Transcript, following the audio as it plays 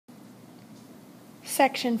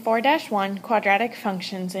Section 4-1, Quadratic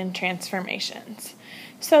Functions and Transformations.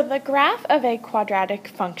 So the graph of a quadratic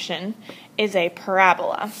function is a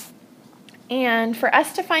parabola. And for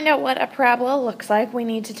us to find out what a parabola looks like, we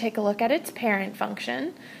need to take a look at its parent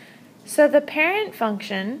function. So the parent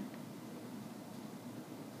function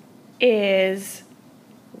is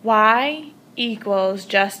y equals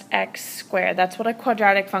just x squared. That's what a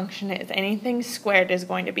quadratic function is. Anything squared is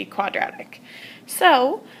going to be quadratic.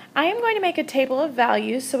 So I am going to make a table of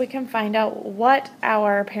values so we can find out what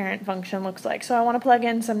our parent function looks like. So I want to plug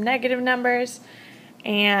in some negative numbers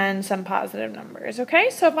and some positive numbers. Okay,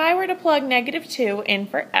 so if I were to plug -2 in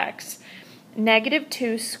for x,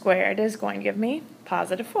 -2 squared is going to give me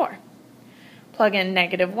 +4. Plug in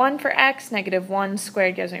 -1 for x, -1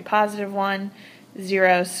 squared gives me +1.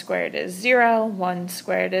 0 squared is 0, 1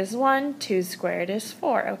 squared is 1, 2 squared is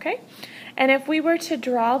 4, okay? And if we were to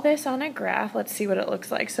draw this on a graph, let's see what it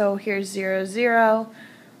looks like. So here's 0, 0,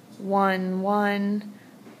 1, 1,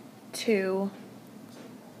 2,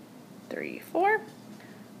 3, 4.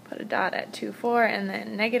 Put a dot at 2, 4, and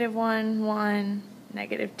then -1, 1,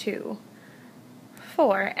 -2,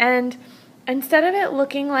 4. And instead of it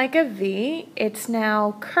looking like a V, it's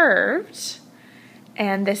now curved.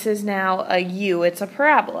 And this is now a U, it's a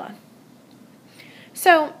parabola.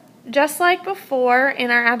 So, just like before in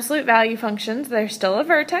our absolute value functions, there's still a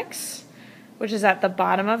vertex, which is at the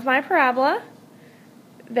bottom of my parabola.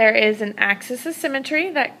 There is an axis of symmetry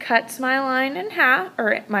that cuts my line in half,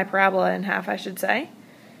 or my parabola in half, I should say.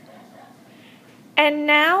 And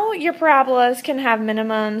now your parabolas can have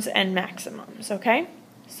minimums and maximums, okay?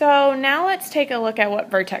 So now let's take a look at what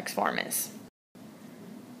vertex form is.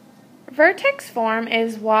 Vertex form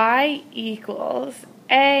is y equals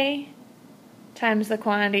a times the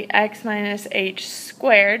quantity x minus h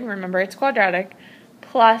squared, remember it's quadratic,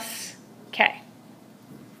 plus k.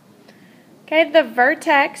 Okay, the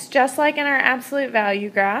vertex, just like in our absolute value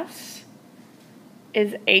graphs,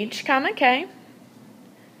 is h comma k.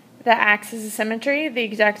 The axis of symmetry, the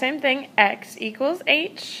exact same thing, x equals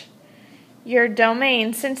h. Your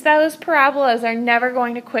domain, since those parabolas are never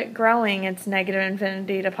going to quit growing, it's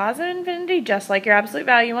 -infinity to positive infinity, just like your absolute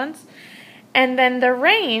value ones. And then the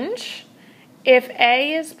range, if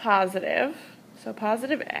a is positive, so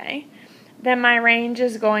positive a, then my range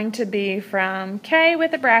is going to be from k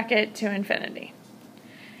with a bracket to infinity.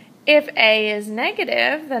 If a is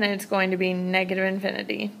negative, then it's going to be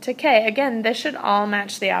 -infinity to k. Again, this should all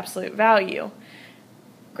match the absolute value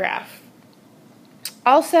graph.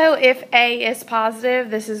 Also, if a is positive,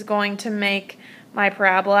 this is going to make my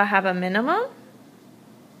parabola have a minimum.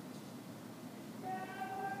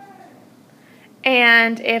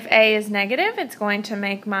 And if a is negative, it's going to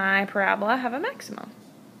make my parabola have a maximum.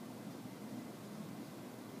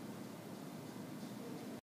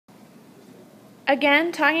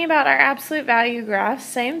 Again, talking about our absolute value graphs,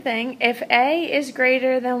 same thing. If a is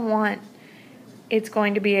greater than 1, it's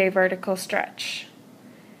going to be a vertical stretch.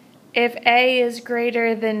 If a is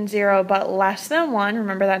greater than 0 but less than 1,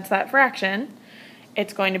 remember that's that fraction,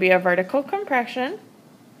 it's going to be a vertical compression.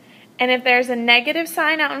 And if there's a negative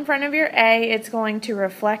sign out in front of your a, it's going to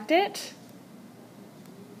reflect it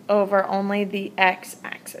over only the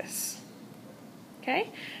x-axis. Okay?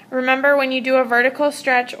 Remember, when you do a vertical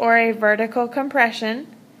stretch or a vertical compression,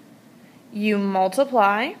 you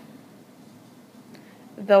multiply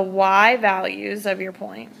the y values of your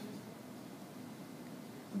point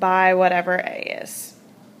by whatever a is.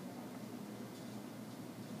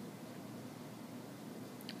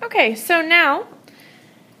 Okay, so now,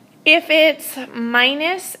 if it's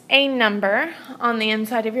minus a number on the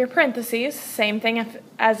inside of your parentheses, same thing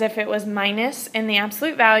as if it was minus in the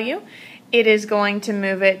absolute value, it is going to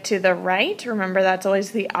move it to the right. Remember, that's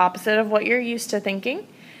always the opposite of what you're used to thinking.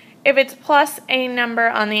 If it's plus a number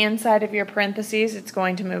on the inside of your parentheses, it's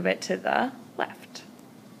going to move it to the left.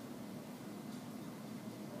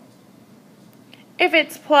 If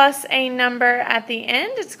it's plus a number at the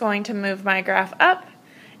end, it's going to move my graph up.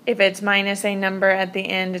 If it's minus a number at the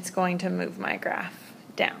end, it's going to move my graph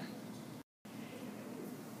down.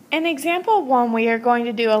 In example 1, we are going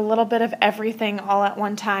to do a little bit of everything all at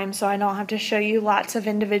one time, so I don't have to show you lots of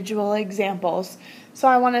individual examples. So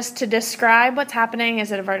I want us to describe what's happening.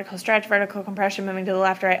 Is it a vertical stretch, vertical compression, moving to the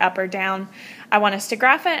left, right, up, or down? I want us to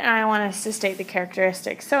graph it, and I want us to state the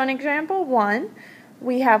characteristics. So in example 1,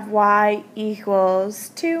 we have y equals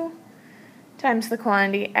 2 times the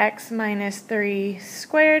quantity x minus 3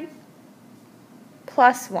 squared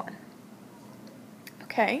plus 1.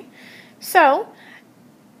 Okay, so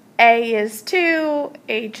a is 2,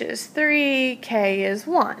 h is 3, k is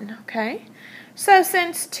 1. Okay, So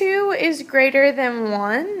since 2 is greater than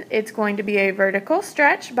 1, it's going to be a vertical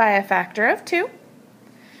stretch by a factor of 2.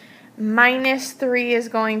 Minus 3 is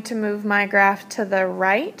going to move my graph to the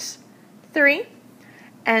right 3.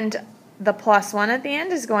 And the plus 1 at the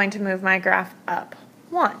end is going to move my graph up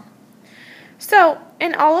 1. So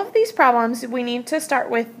in all of these problems, we need to start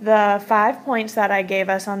with the 5 points that I gave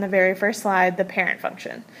us on the very first slide, the parent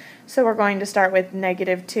function. So we're going to start with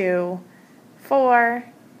 -2, 4,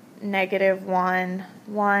 -1,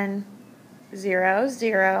 1, 0,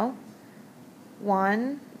 0,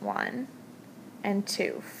 1, 1, and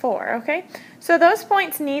 2, 4, okay? So those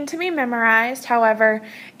points need to be memorized. However,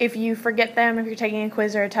 if you forget them, if you're taking a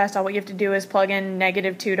quiz or a test, all what you have to do is plug in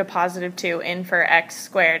 -2 to +2 in for x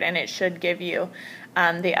squared, and it should give you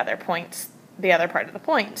the other points, the other part of the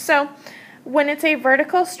point. So when it's a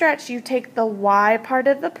vertical stretch, you take the y part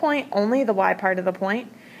of the point, only the y part of the point,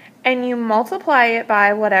 and you multiply it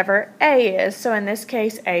by whatever a is. So in this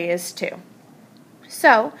case, a is 2.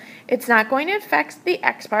 So it's not going to affect the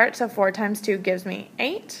x part, so 4 times 2 gives me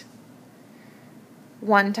 8.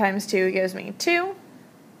 1 times 2 gives me 2.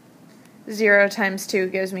 0 times 2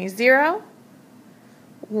 gives me 0.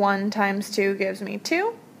 1 times 2 gives me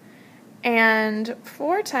 2. And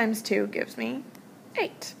 4 times 2 gives me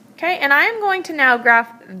 8. Okay, and I am going to now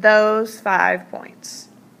graph those 5 points.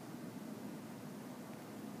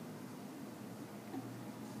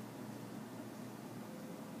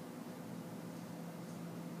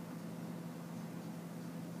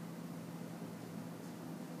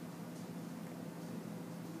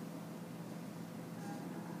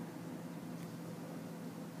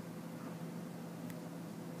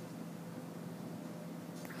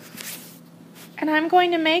 And I'm going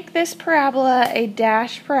to make this parabola a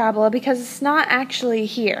dashed parabola because it's not actually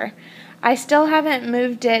here. I still haven't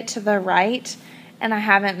moved it to the right and I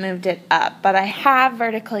haven't moved it up, but I have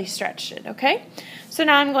vertically stretched it, okay? So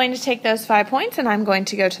now I'm going to take those 5 points and I'm going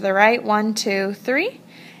to go to the right, 1, 2, 3,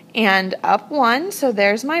 and up 1, so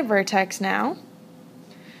there's my vertex now.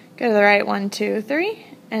 Go to the right, 1, 2, 3,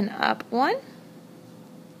 and up 1.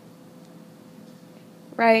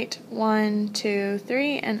 Right, 1, 2,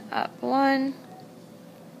 3, and up 1.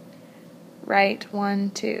 Right, 1,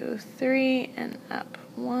 2, 3, and up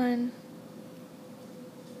 1.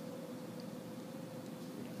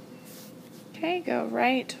 Okay, go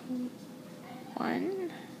right,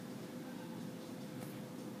 1,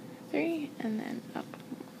 3, and then up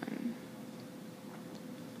 1.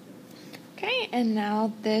 Okay, and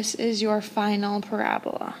now this is your final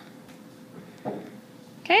parabola.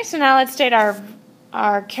 Okay, so now let's state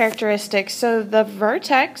our characteristics. So the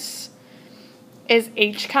vertex is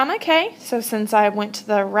h comma k. So since I went to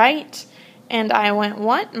the right and I went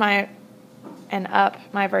 1 and up,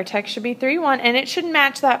 my vertex should be 3, 1, and it should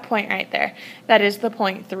match that point right there. That is the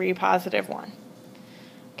point 3, positive 1.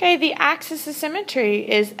 Okay, the axis of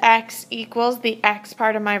symmetry is x equals the x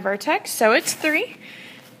part of my vertex, so it's 3.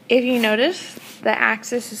 If you notice, the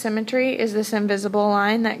axis of symmetry is this invisible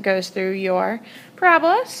line that goes through your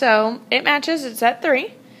parabola, so it matches, it's at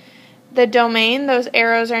 3. The domain, those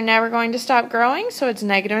arrows are never going to stop growing, so it's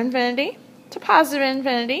negative infinity to positive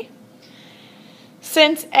infinity.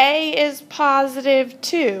 Since a is positive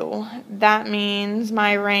 2, that means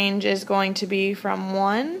my range is going to be from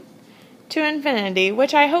 1 to infinity,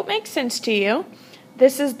 which I hope makes sense to you.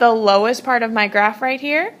 This is the lowest part of my graph right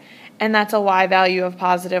here, and that's a y value of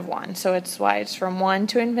positive 1. So it's why it's from 1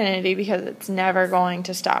 to infinity, because it's never going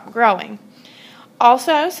to stop growing.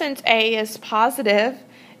 Also, since a is positive,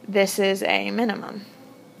 this is a minimum.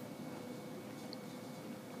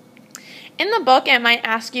 In the book, it might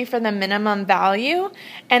ask you for the minimum value,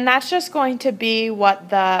 and that's just going to be what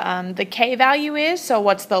the k value is, so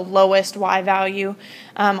what's the lowest y value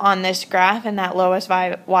on this graph, and that lowest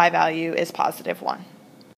y value is positive 1.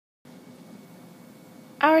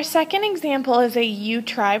 Our second example is a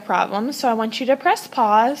you-try problem, so I want you to press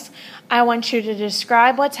pause. I want you to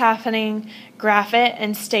describe what's happening, graph it,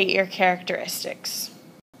 and state your characteristics.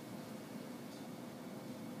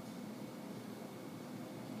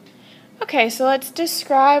 Okay, so let's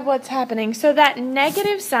describe what's happening. So that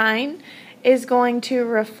negative sign is going to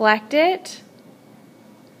reflect it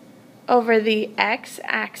over the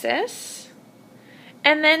x-axis.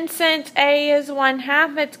 And then since a is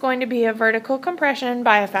 1/2, it's going to be a vertical compression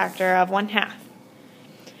by a factor of 1/2.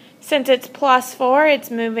 Since it's plus 4,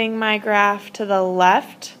 it's moving my graph to the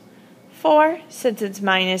left 4. Since it's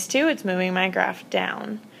minus 2, it's moving my graph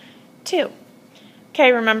down 2.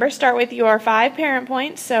 Okay, remember, start with your 5 parent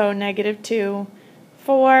points, so -2,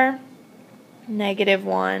 4,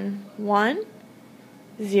 -1, 1,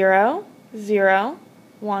 0, 0,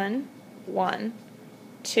 1, 1,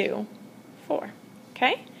 2, 4.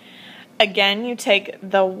 Okay? Again, you take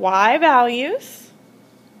the y values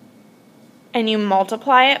and you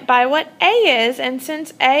multiply it by what a is, and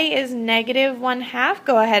since a is negative 1/2,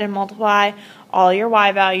 go ahead and multiply all your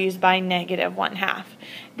y values by negative 1/2.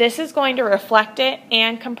 This is going to reflect it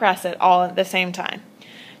and compress it all at the same time.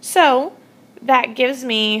 So that gives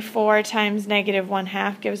me 4 times negative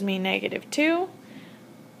 1/2 gives me negative 2.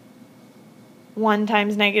 1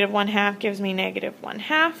 times negative 1/2 gives me negative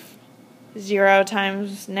 1/2. 0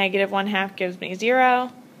 times negative 1/2 gives me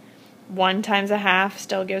 0. 1 times 1/2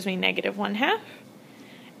 still gives me negative 1/2.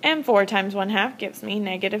 And 4 times 1/2 gives me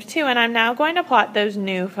negative 2. And I'm now going to plot those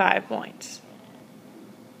new 5 points.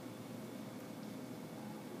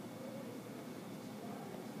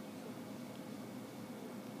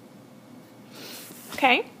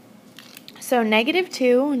 Okay, so negative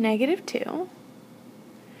 2, negative 2,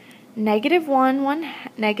 negative 1,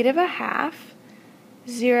 negative 1/2,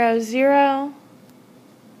 0, 0,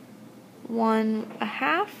 1,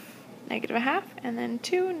 1/2, negative 1/2, and then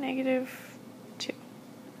 2, negative 2.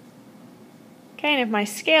 Okay, and if my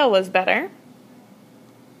scale was better,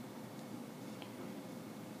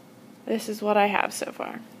 this is what I have so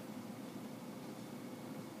far.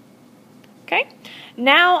 Okay,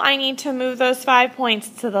 now I need to move those 5 points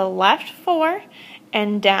to the left 4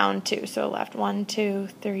 and down 2. So left 1, 2,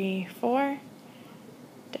 3, 4,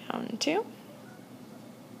 down 2.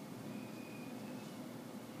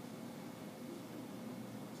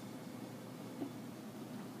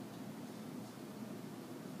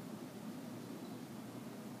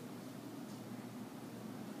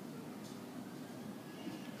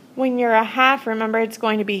 When you're a half, remember it's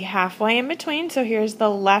going to be halfway in between. So here's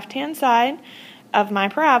the left-hand side of my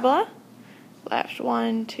parabola. Left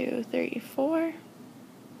 1, 2, 3, 4.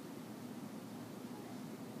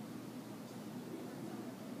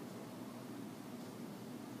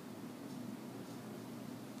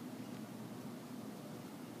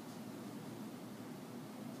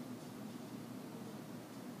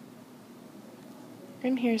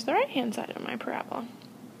 And here's the right-hand side of my parabola.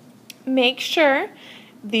 Make sure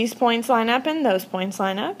these points line up and those points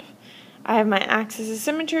line up. I have my axis of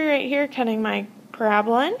symmetry right here, cutting my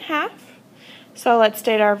parabola in half. So let's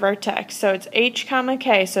state our vertex. So it's h comma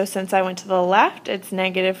k. So since I went to the left, it's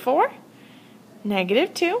negative 4,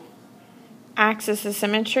 negative 2. Axis of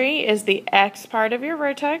symmetry is the x part of your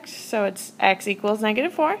vertex. So it's x equals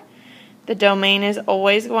negative 4. The domain is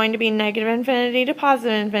always going to be negative infinity to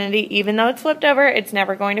positive infinity. Even though it's flipped over, it's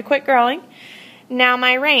never going to quit growing. Now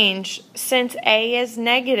my range, since a is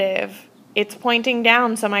negative, it's pointing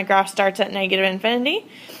down, so my graph starts at negative infinity.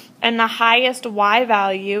 And the highest y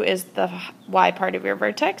value is the y part of your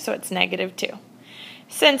vertex, so it's negative 2.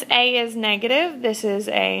 Since a is negative, this is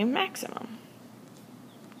a maximum.